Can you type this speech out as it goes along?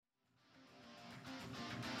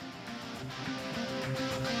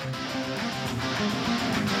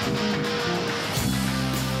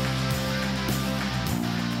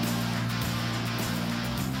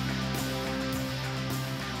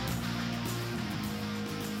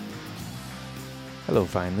Hello,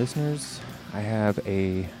 fine listeners. I have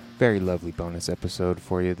a very lovely bonus episode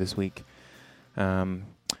for you this week. Um,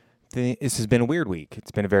 this has been a weird week.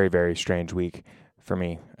 It's been a very, very strange week for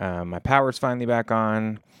me. My power's finally back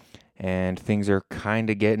on, and things are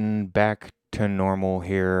kind of getting back to normal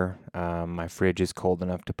here. My fridge is cold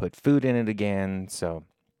enough to put food in it again, so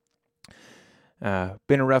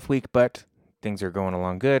been a rough week, but things are going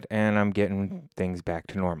along good, and I'm getting things back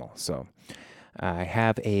to normal. So I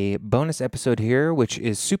have a bonus episode here, which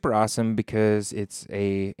is super awesome because it's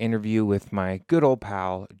a interview with my good old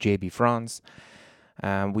pal JB Franz.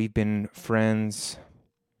 We've been friends,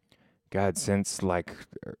 God, since like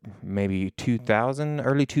maybe 2000,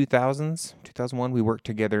 early 2000s, 2001. We worked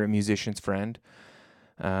together at Musician's Friend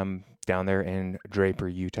down there in Draper,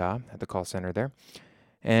 Utah, at the call center there.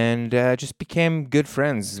 And just became good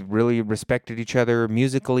friends, really respected each other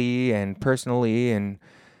musically and personally, and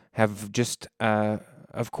have just,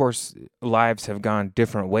 of course, lives have gone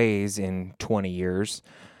different ways in 20 years,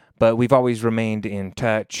 but we've always remained in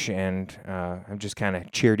touch and have just kind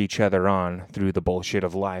of cheered each other on through the bullshit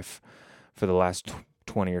of life for the last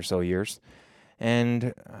 20 or so years.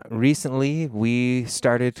 And recently, we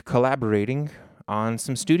started collaborating on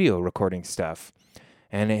some studio recording stuff,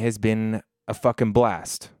 and it has been a fucking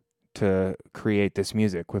blast to create this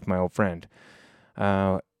music with my old friend.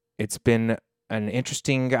 It's been an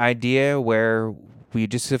interesting idea where we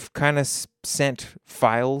just have kind of sent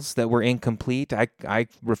files that were incomplete. I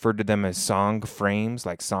referred to them as song frames,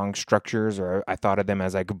 like song structures, or I thought of them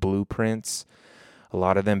as like blueprints. A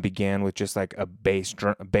lot of them began with just like a bass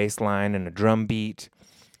line and a drum beat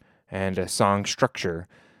and a song structure.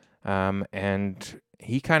 And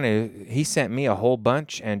he sent me a whole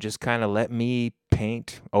bunch and just kind of let me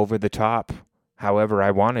paint over the top however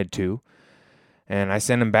I wanted to. And I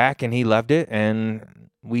sent him back, and he loved it. And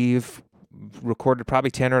we've recorded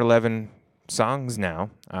probably 10 or 11 songs now,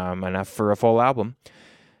 enough for a full album.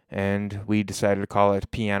 And we decided to call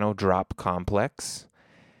it Piano Drop Complex.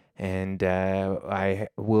 And I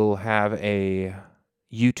will have a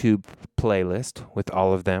YouTube playlist with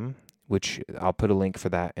all of them, which I'll put a link for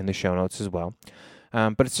that in the show notes as well.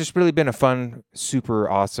 But it's just really been a fun, super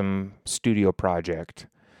awesome studio project,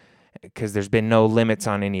 because there's been no limits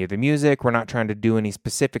on any of the music. We're not trying to do any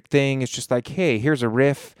specific thing. It's just like, hey, here's a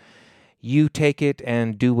riff. You take it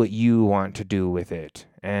and do what you want to do with it.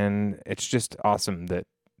 And it's just awesome that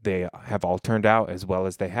they have all turned out as well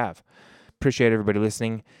as they have. Appreciate everybody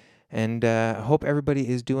listening, and I hope everybody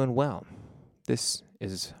is doing well. This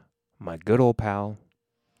is my good old pal,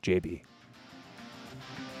 JB.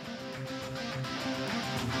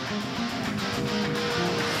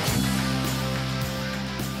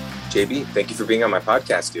 JB, thank you for being on my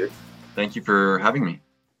podcast, dude. Thank you for having me.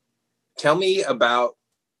 Tell me about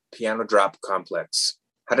Piano Drop Complex.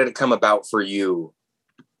 How did it come about for you?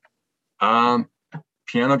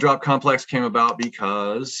 Piano Drop Complex came about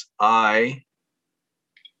because I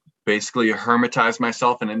basically hermitized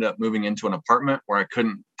myself and ended up moving into an apartment where I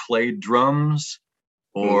couldn't play drums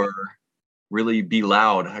or really be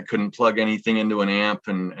loud. I couldn't plug anything into an amp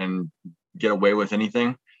and get away with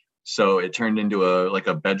anything. So it turned into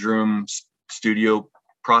a bedroom studio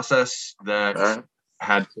process that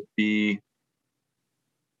had to be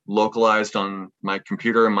localized on my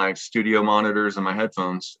computer and my studio monitors and my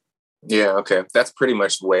headphones. Yeah, okay. That's pretty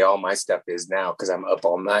much the way all my stuff is now, because I'm up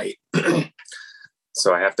all night.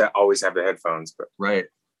 So I have to always have the headphones. But right.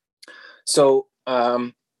 So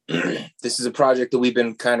this is a project that we've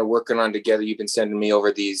been kind of working on together. You've been sending me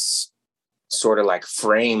over these sort of like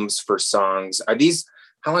frames for songs.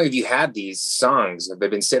 How long have you had these songs? Have they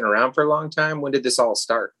been sitting around for a long time? When did this all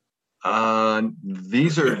start?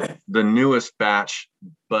 These are the newest batch,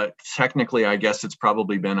 but technically I guess it's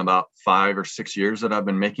probably been about 5 or 6 years that I've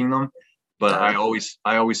been making them. But I always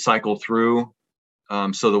cycle through.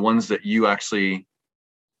 So the ones that you actually,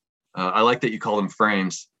 I like that you call them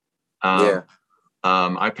frames. I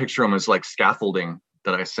picture them as like scaffolding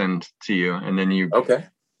that I send to you, and then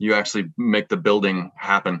you actually make the building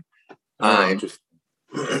happen. Interesting.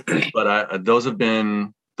 But those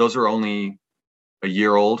are only a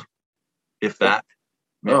year old, if that.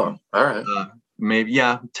 Maybe. Oh, all right. Maybe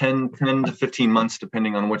 10 to 15 months,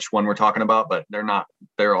 depending on which one we're talking about, but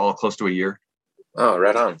they're all close to a year. Oh,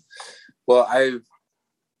 right on. Well,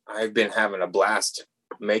 I've been having a blast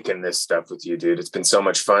making this stuff with you, dude. It's been so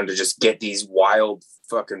much fun to just get these wild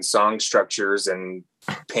fucking song structures and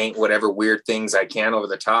paint whatever weird things I can over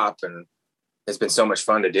the top, and it's been so much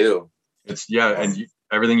fun to do.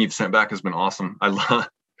 Everything you've sent back has been awesome. I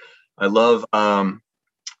love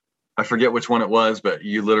I forget which one it was, but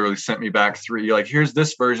you literally sent me back 3. You're like, here's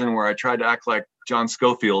this version where I tried to act like John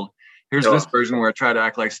Scofield, here's this version where I try to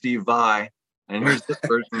act like Steve Vai, and here's this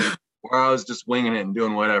version where I was just winging it and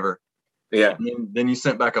doing whatever. Yeah. And then you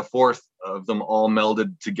sent back a fourth of them all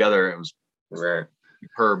melded together. It was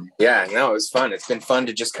superb. Yeah, no, it was fun. It's been fun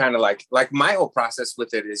to just kind of like my whole process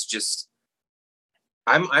with it is just,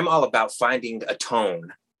 I'm all about finding a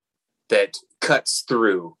tone that cuts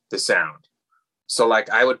through the sound. So like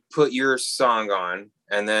I would put your song on,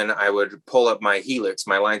 and then I would pull up my Helix,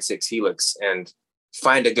 my Line 6 Helix, and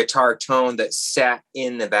find a guitar tone that sat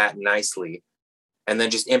in that nicely, and then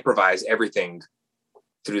just improvise everything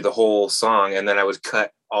through the whole song. And then I would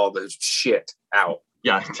cut all the shit out.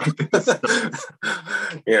 Yeah.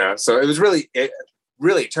 So it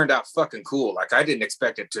really turned out fucking cool. Like I didn't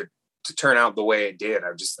expect it to turn out the way it did.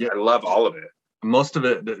 I love all of it. Most of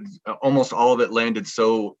it, almost all of it landed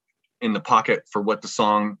so in the pocket for what the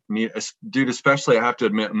song needed. Dude, especially, I have to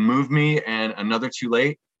admit, Move Me and Another Too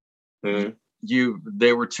Late. Mm-hmm.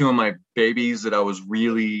 They were two of my babies that I was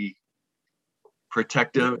really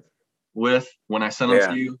protective with when I sent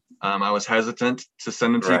them to you. I was hesitant to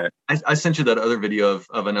send them to you. I sent you that other video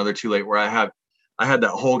of Another Too Late where I had that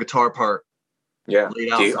whole guitar part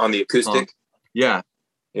laid out on the acoustic. Yeah.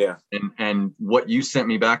 And what you sent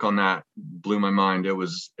me back on that blew my mind. It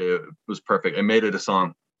was perfect. It made it a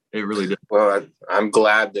song. It really did. Well, I'm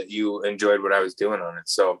glad that you enjoyed what I was doing on it.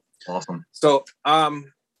 So awesome. So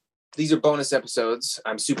these are bonus episodes.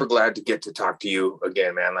 I'm super glad to get to talk to you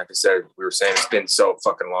again, man. Like I said, we were saying, it's been so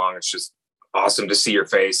fucking long. It's just awesome to see your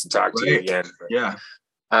face and talk to you again. Yeah.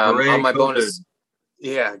 On my bonus.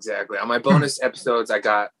 Yeah, exactly. On my bonus episodes, I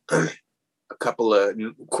got a couple of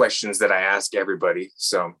questions that I ask everybody.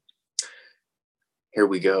 So here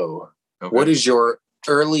we go. Okay. What is your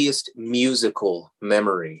earliest musical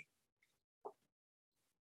memory?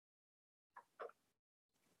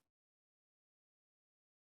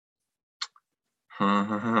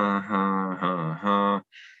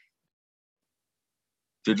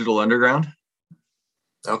 Digital Underground.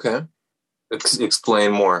 Okay.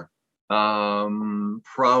 Explain more.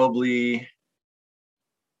 Probably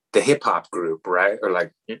the hip hop group, right? Or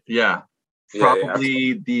like, yeah,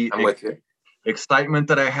 probably the I'm with you. Excitement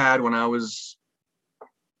that I had when I was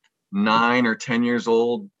 9 or 10 years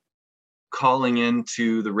old, calling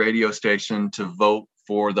into the radio station to vote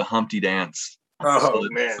for the Humpty Dance. Oh,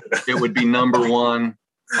 man. It would be number 1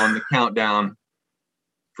 on the countdown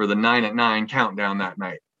for the 9 at 9 countdown that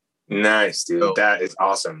night. Nice, dude. So, that is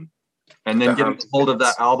awesome. And then getting hold of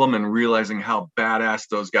that album and realizing how badass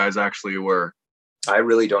those guys actually were. I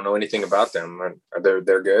really don't know anything about them. They're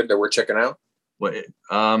good? They're worth checking out? Well,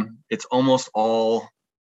 it's almost all,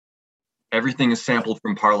 everything is sampled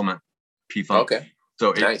from Parliament, P-Funk. Okay.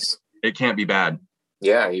 So it can't be bad.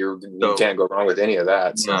 Yeah, you can't go wrong with any of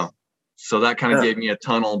that. So. No. So that kind of gave me a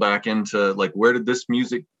tunnel back into like, where did this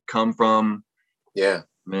music come from? Yeah.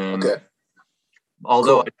 And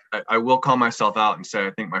although I will call myself out and say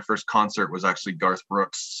I think my first concert was actually Garth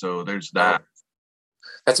Brooks. So there's that.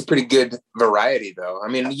 That's a pretty good variety, though. I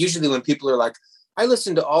mean, usually when people are like, I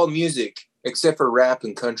listen to all music except for rap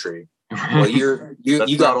and country. Well,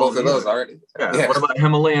 you got both of those already. Yeah. What about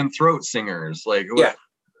Himalayan throat singers? Like, yeah,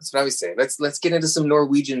 that's what I was saying. Let's get into some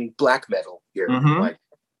Norwegian black metal here. Mm-hmm. Like,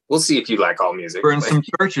 we'll see if you like all music. Burn some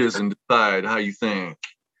churches and decide how you think.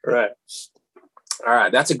 Right. All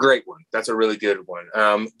right. That's a great one. That's a really good one.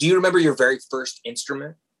 Do you remember your very first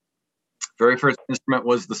instrument? Very first instrument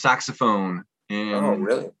was the saxophone.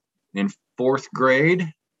 Really? In 4th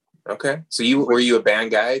grade. Okay. So were you a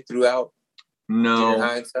band guy throughout? No, junior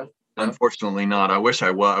high and stuff? No? Unfortunately not. I wish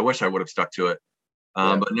I would have stuck to it.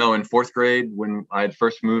 But no, in 4th grade, when I had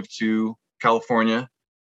first moved to California,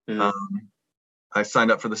 I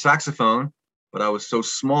signed up for the saxophone, but I was so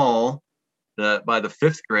small that by the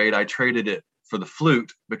 5th grade, I traded it for the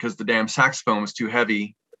flute because the damn saxophone was too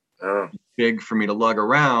heavy, big for me to lug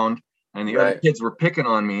around. And the other kids were picking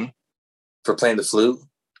on me. For playing the flute?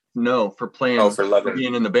 No, for playing, for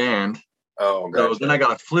being in the band. Oh, gotcha. So then I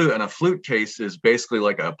got a flute, and a flute case is basically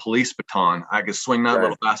like a police baton. I could swing that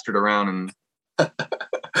little bastard around and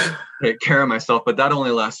take care of myself, but that only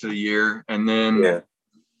lasted a year. And then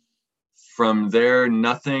from there,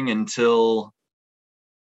 nothing until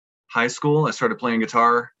high school. I started playing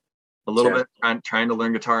guitar a little bit, trying to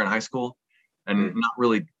learn guitar in high school and not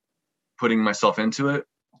really putting myself into it.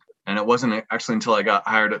 And it wasn't actually until I got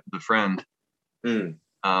hired at The Friend.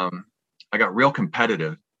 I got real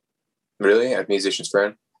competitive. Really? At Musician's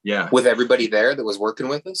Friend? Yeah. With everybody there that was working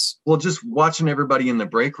with us? Well, just watching everybody in the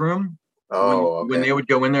break room. When they would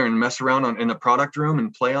go in there and mess around in the product room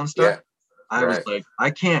and play on stuff. I was like,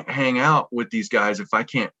 I can't hang out with these guys if I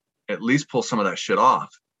can't at least pull some of that shit off.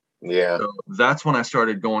 Yeah. So that's when I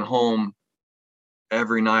started going home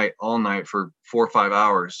every night, all night for 4 or 5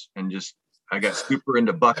 hours, and just I got super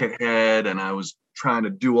into Buckethead, and I was trying to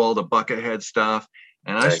do all the Buckethead stuff.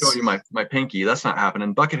 And I showed you my pinky. That's not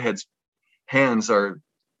happening. Buckethead's hands are.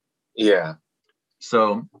 Yeah.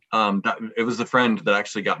 So it was a friend that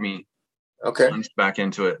actually got me back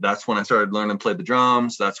into it. That's when I started learning to play the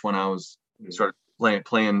drums. That's when I started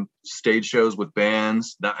playing stage shows with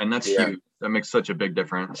bands. That's huge. That makes such a big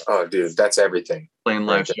difference. Oh, dude, that's everything. Playing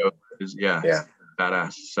live shows is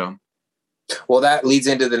badass. So, well, that leads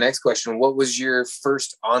into the next question. What was your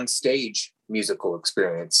first on stage musical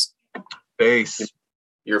experience? Bass.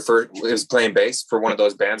 Your first was playing bass for one of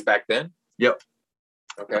those bands back then? Yep.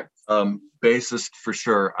 Okay. Bassist for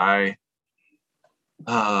sure. I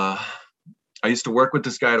used to work with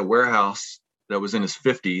this guy at a warehouse that was in his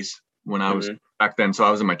 50s when I was back then. So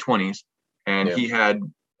I was in my 20s, and he had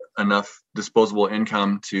enough disposable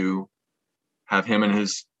income to have him and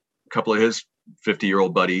his couple of his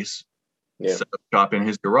 50-year-old buddies set up shop in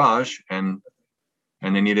his garage, and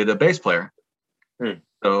they needed a bass player.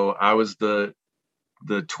 So I was the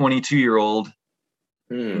 22-year-old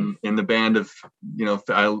in the band of,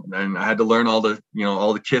 I had to learn all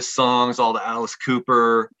the Kiss songs, all the Alice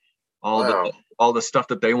Cooper, all the stuff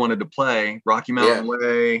that they wanted to play, Rocky Mountain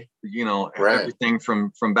Way, everything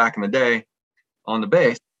from back in the day on the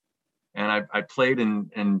bass. And I played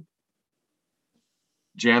and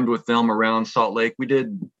jammed with them around Salt Lake. We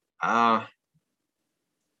played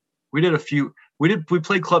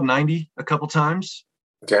Club 90 a couple times.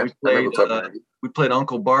 Okay. We played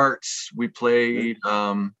Uncle Bart's. We played,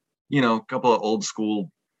 a couple of old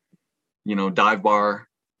school, dive bar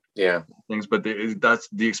things. But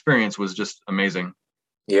the experience was just amazing.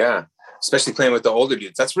 Yeah. Especially playing with the older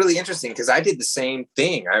dudes. That's really interesting because I did the same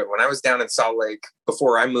thing. When I was down in Salt Lake,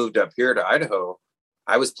 before I moved up here to Idaho,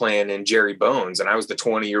 I was playing in Jerry Bones, and I was the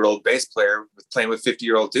 20-year-old bass player playing with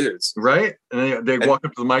 50-year-old dudes. Right. And they walk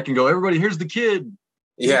up to the mic and go, "Everybody, here's the kid."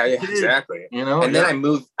 Yeah, exactly. And then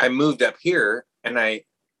I moved up here, and a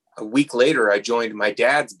week later I joined my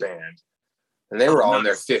dad's band, and they were all in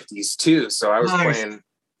their 50s too. So I was playing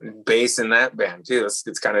bass in that band too.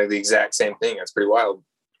 It's kind of the exact same thing. That's pretty wild.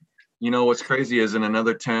 What's crazy is in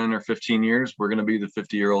another 10 or 15 years, we're going to be the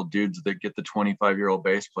 50-year-old dudes that get the 25-year-old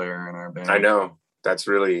bass player in our band. I know. That's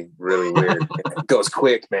really, really weird. It goes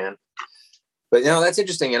quick, man. But that's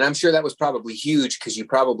interesting. And I'm sure that was probably huge because you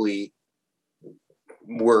probably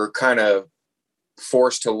were kind of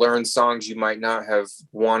forced to learn songs you might not have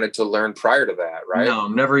wanted to learn prior to that, right? No,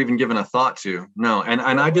 never even given a thought to. No. And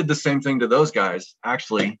I did the same thing to those guys,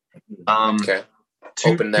 actually.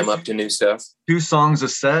 Open them up to new stuff. 2 songs a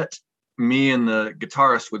set. Me and the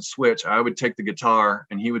guitarist would switch. I would take the guitar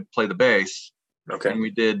and he would play the bass. Okay. And we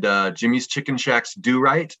did Jimmy's Chicken Shack's Do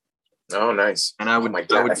Right. Oh, nice. And I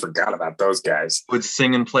forgot about those guys. Would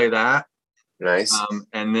sing and play that. Nice.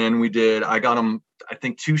 And then I got them, I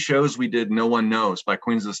think 2 shows we did No One Knows by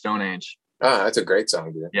Queens of the Stone Age. Oh, that's a great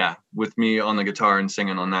song, dude. Yeah, with me on the guitar and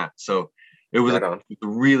singing on that. So it was a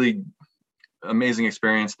really amazing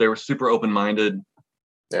experience. They were super open-minded.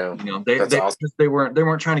 Yeah. They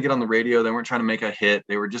weren't trying to get on the radio. They weren't trying to make a hit.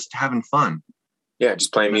 They were just having fun. Yeah,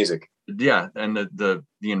 just playing music. Yeah, and the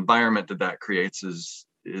environment that creates is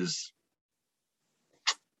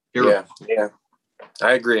yeah.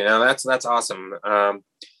 I agree. Now that's awesome.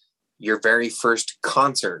 Your very first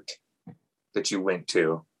concert that you went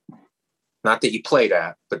to, not that you played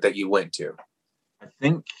at, but that you went to.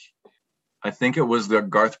 I think it was the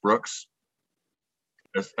Garth Brooks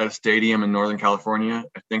at a stadium in Northern California.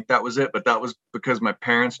 I think that was it, but that was because my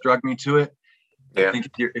parents drugged me to it. Yeah. I think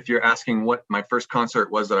if you're asking what my first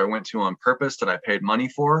concert was that I went to on purpose that I paid money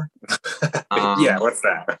for. Yeah, what's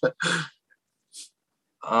that?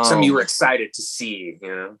 Something you were excited to see,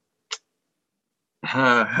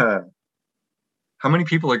 How many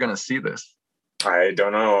people are going to see this? I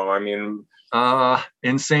don't know. I mean,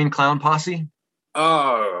 Insane Clown Posse.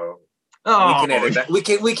 Oh, we can edit that. We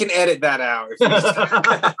can edit that out.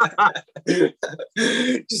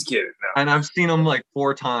 Just kidding. No. And I've seen them like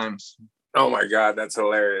 4 times. Oh my God, that's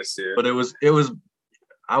hilarious, dude. But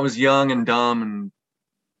I was young and dumb and.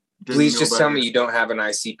 Please just tell me you don't have an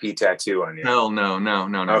ICP tattoo on you. Hell no.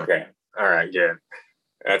 Okay. All right, good.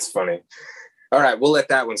 That's funny. All right, we'll let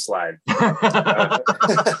that one slide.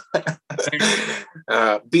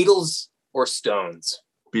 Beatles or Stones?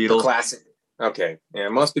 Beatles. The classic. Okay. Yeah,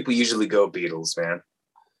 most people usually go Beatles, man.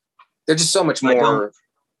 They're just so much more.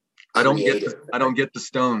 I don't get the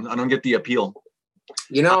Stones. I don't get the appeal.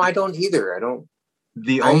 I don't either. I don't.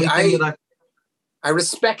 The only thing I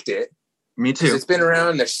respect it. Me Because too. it's been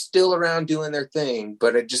around, they're still around doing their thing,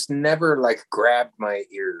 but it just never like grabbed my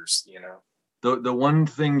ears, you know? The one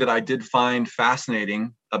thing that I did find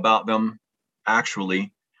fascinating about them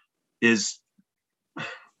actually is,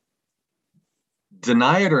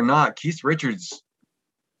 deny it or not, Keith Richards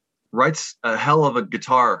writes a hell of a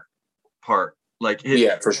guitar part. Like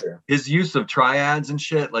Yeah, for sure. his use of triads and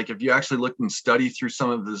shit. Like if you actually look and study through some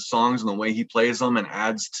of the songs and the way he plays them and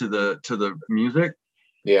adds to the music,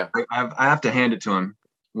 Yeah. I have to hand it to him.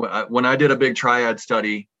 When I did a big triad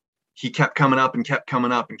study, he kept coming up and kept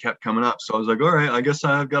coming up and kept coming up. So I was like, all right, I guess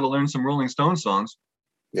I've got to learn some Rolling Stone songs.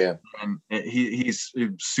 Yeah. And he's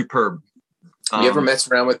superb. You ever mess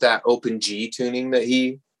around with that open G tuning that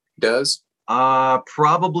he does?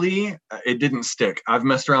 Probably. It didn't stick. I've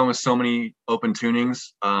messed around with so many open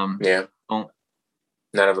tunings. Yeah.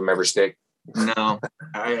 None of them ever stick. No.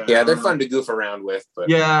 Yeah, they're fun to goof around with, but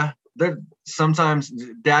yeah, they're sometimes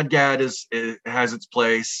DADGAD it has its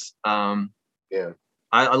place. Yeah.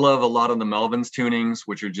 I love a lot of the Melvins tunings,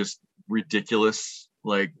 which are just ridiculous.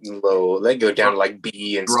 Like low, they go down to like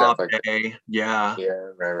B and drop stuff like A. that. Yeah. Yeah,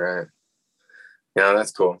 right. Yeah,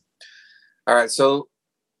 that's cool. All right, so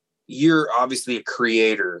you're obviously a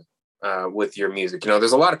creator with your music. You know,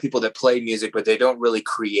 there's a lot of people that play music, but they don't really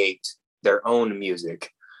create their own music.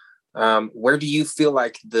 Where do you feel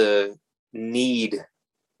like the need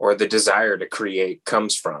or the desire to create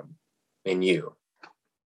comes from in you?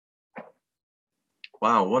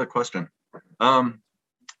 Wow, what a question.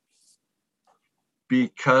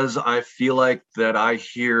 Because I feel like that I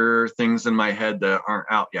hear things in my head that aren't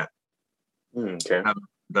out yet. Okay.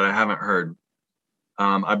 That I haven't heard.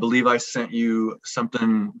 I believe I sent you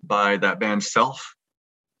something by that band Self.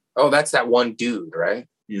 Oh, that's that one dude, right?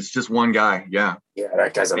 It's just one guy. Yeah. Yeah,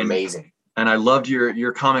 that guy's amazing. And I loved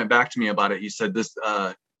your comment back to me about it. You said this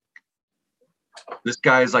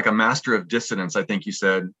guy is like a master of dissonance, I think you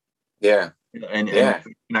said. Yeah. And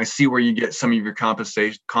I see where you get some of your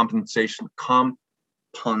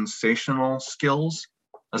compensational skills.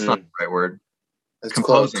 That's not the right word. It's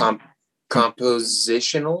composing. called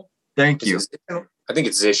compositional. Thank you. I think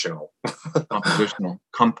it's zitional. Compositional.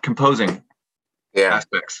 Composing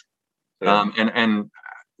aspects. Yeah. And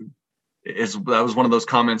that was one of those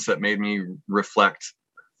comments that made me reflect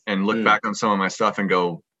and look back on some of my stuff and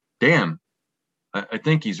go, damn, I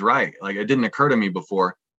think he's right. Like it didn't occur to me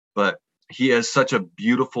before, but he has such a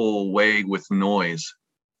beautiful way with noise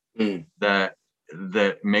that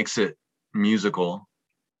makes it musical.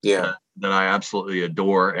 Yeah. That I absolutely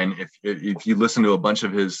adore. And if you listen to a bunch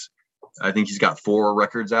of his, I think he's got 4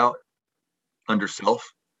 records out under Self.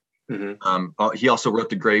 Mm-hmm. He also wrote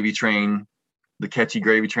the Gravy Train, the catchy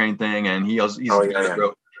Gravy Train thing, and he's the guy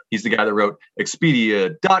that wrote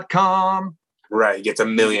Expedia.com. Right, he gets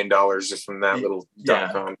 $1 million just from that little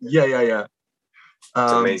 .com. Yeah.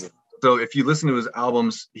 It's amazing. So if you listen to his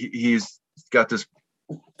albums, he's got this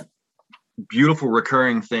beautiful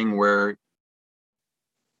recurring thing where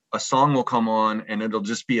a song will come on and it'll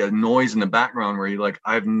just be a noise in the background where you're like,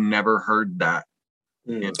 I've never heard that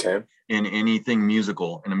in anything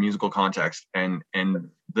musical, in a musical context. And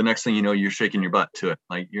the next thing you know, you're shaking your butt to it.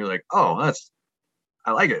 Like, you're like, oh,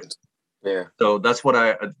 I like it. Yeah. So that's what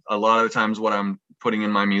a lot of the times what I'm putting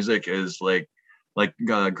in my music is like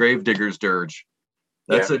Gravedigger's Dirge.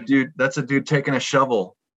 That's a dude taking a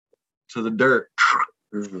shovel to the dirt.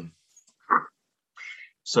 Mm-hmm.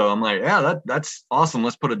 So I'm like, yeah, that's awesome.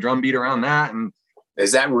 Let's put a drum beat around that. And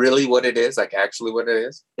is that really what it is? Like actually what it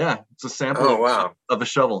is? Yeah, it's a sample of a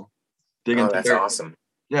shovel. Digging that's dirt. awesome.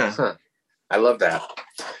 Yeah. Huh. I love that.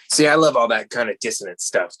 See, I love all that kind of dissonant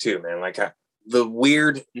stuff too, man. Like the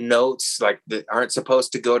weird notes like that aren't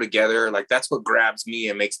supposed to go together. Like that's what grabs me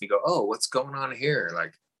and makes me go, oh, what's going on here?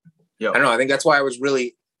 Like, I don't know. I think that's why I was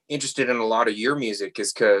really interested in a lot of your music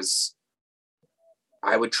is because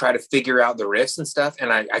I would try to figure out the riffs and stuff,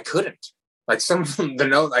 and I couldn't. Like some of the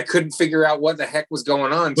notes, I couldn't figure out what the heck was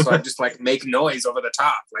going on, so I just like make noise over the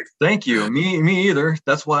top. Like, thank you, me either.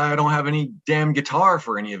 That's why I don't have any damn guitar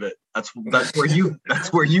for any of it. That's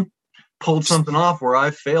where you pulled something off where I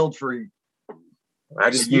failed for. I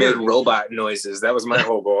just made robot noises. That was my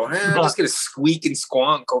whole goal. I'm just gonna squeak and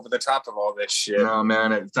squonk over the top of all this shit. No,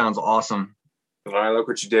 man, it sounds awesome. Well, I look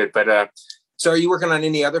what you did, but so are you working on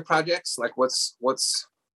any other projects? Like what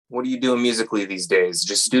are you doing musically these days?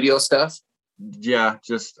 Just studio stuff? Yeah,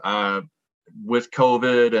 just with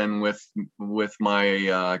COVID and with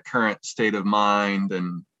my current state of mind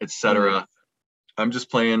and etc. I just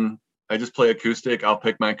play acoustic. I'll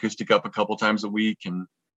pick my acoustic up a couple times a week, and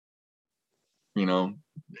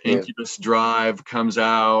Incubus Drive comes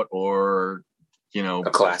out, or a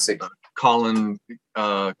classic. Colin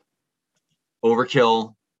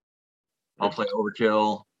Overkill. I'll play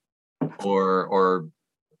Overkill or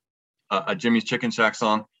a Jimmy's Chicken Shack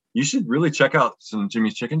song. You should really check out some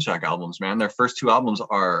Jimmy's Chicken Shack albums, man. Their first 2 albums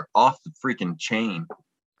are off the freaking chain.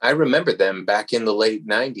 I remember them back in the late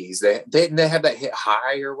 90s. They had that hit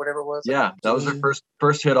High or whatever it was. Yeah, that was their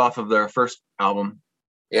first hit off of their first album.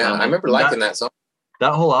 Yeah, I remember liking that song.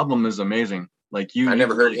 That whole album is amazing. Like I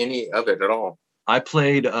never heard any of it at all. I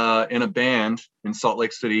played in a band in Salt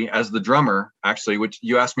Lake City as the drummer, actually, which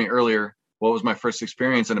you asked me earlier, what was my first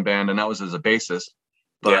experience in a band? And that was as a bassist.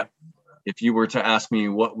 But if you were to ask me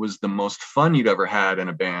what was the most fun you'd ever had in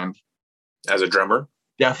a band, as a drummer,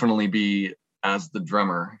 definitely be as the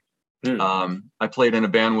drummer. I played in a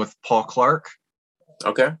band with Paul Clark.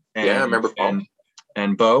 Okay. I remember Paul.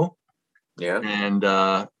 And Bo. Yeah. And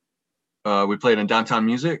we played in Downtown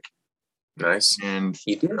Music. Nice. And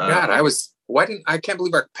you did? God, I can't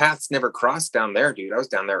believe our paths never crossed down there, dude. I was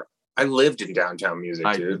down there. I lived in Downtown Music,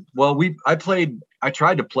 dude. Well, I tried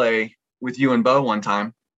to play with you and Bo one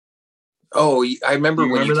time. Oh, I remember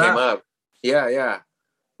when you came up. Yeah.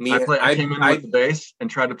 I came in with the bass and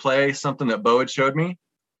tried to play something that Bo had showed me.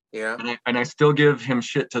 Yeah. And I still give him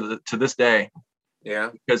shit to this day.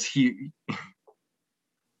 Yeah. Because we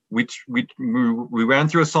ran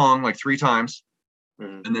through a song like 3 times.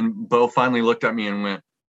 And then Bo finally looked at me and went,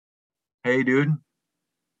 "Hey, dude,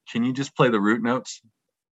 can you just play the root notes?"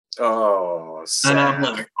 Oh, sad. And I'm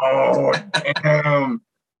like, "Oh, damn."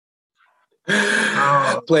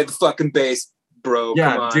 Play the fucking bass, bro.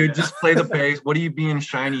 Yeah, come on. Dude, just play the bass. What are you being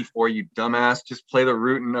shiny for, you dumbass? Just play the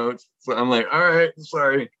root notes. So I'm like, all right,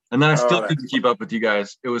 sorry. And then I still couldn't keep up with you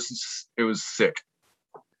guys. It was sick.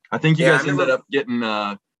 I think you guys ended up getting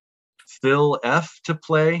Phil F to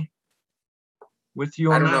play with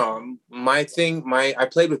you on that. I don't know. I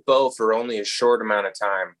played with Bo for only a short amount of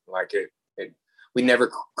time. Like we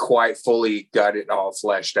never quite fully got it all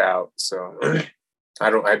fleshed out. So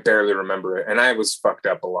I barely remember it. And I was fucked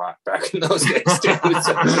up a lot back in those days too.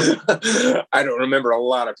 So I don't remember a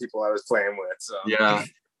lot of people I was playing with. So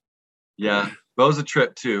yeah. Bo's a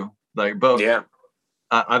trip too. Like Bo. Yeah.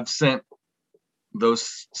 I've sent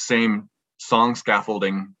those same song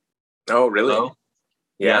scaffolding. Oh, really? Bo.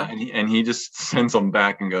 Yeah. And he just sends them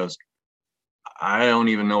back and goes, "I don't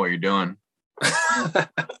even know what you're doing.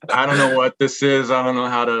 I don't know what this is. I don't know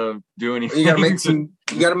how to do anything."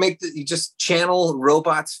 You just channel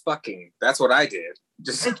robots fucking. That's what I did.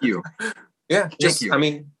 Just thank you. Yeah. I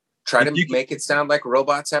mean, try to make it sound like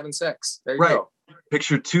robots having sex. There you go.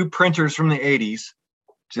 Picture 2 printers from the 80s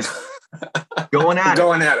just going at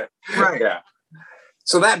it. Right. Yeah.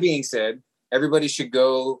 So that being said, everybody should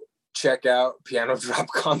go check out Piano Drop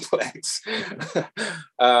Complex.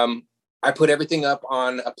 I put everything up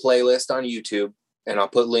on a playlist on YouTube, and I'll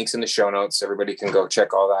put links in the show notes so everybody can go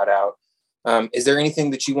check all that out. Is there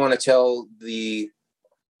anything that you want to tell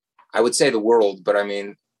I would say the world, but I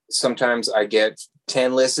mean, sometimes I get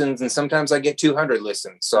 10 listens and sometimes I get 200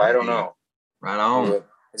 listens. So I don't know. Right on.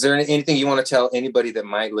 Is there anything you want to tell anybody that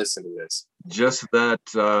might listen to this? Just that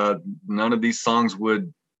none of these songs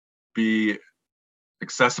would be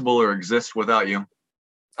accessible or exist without you.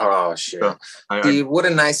 Oh, shit. So Dude, what a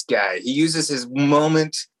nice guy. He uses his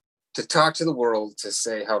moment to talk to the world to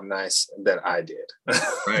say how nice that I did.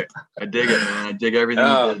 Right. I dig it, man. I dig everything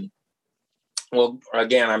you did. Well,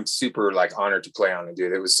 again, I'm super honored to play on it,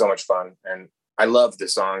 dude. It was so much fun. And I love the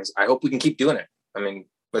songs. I hope we can keep doing it. I mean,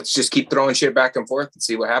 let's just keep throwing shit back and forth and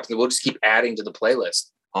see what happens. We'll just keep adding to the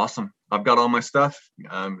playlist. Awesome. I've got all my stuff.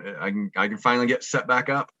 I can finally get set back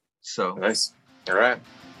up. So nice. All right.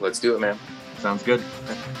 Let's do it, man. Sounds good.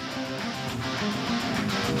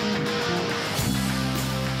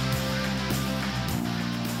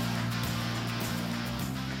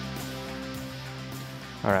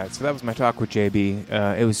 All right, so that was my talk with JB.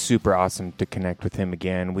 It was super awesome to connect with him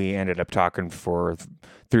again. We ended up talking for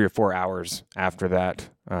 3 or 4 hours after that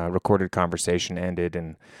recorded conversation ended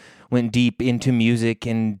and went deep into music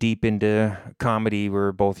and deep into comedy.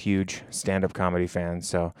 We're both huge stand-up comedy fans,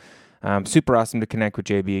 so super awesome to connect with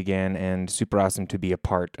JB again and super awesome to be a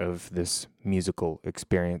part of this musical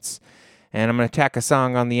experience. And I'm going to tack a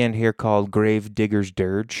song on the end here called Grave Digger's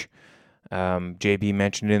Dirge. JB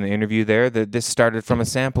mentioned in the interview there that this started from a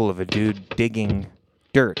sample of a dude digging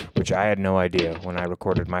dirt, which I had no idea when I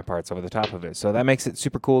recorded my parts over the top of it. So that makes it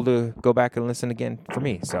super cool to go back and listen again for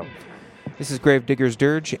me. So this is Grave Digger's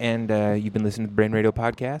Dirge, and you've been listening to the Brain Radio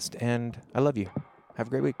Podcast, and I love you. Have a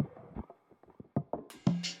great week.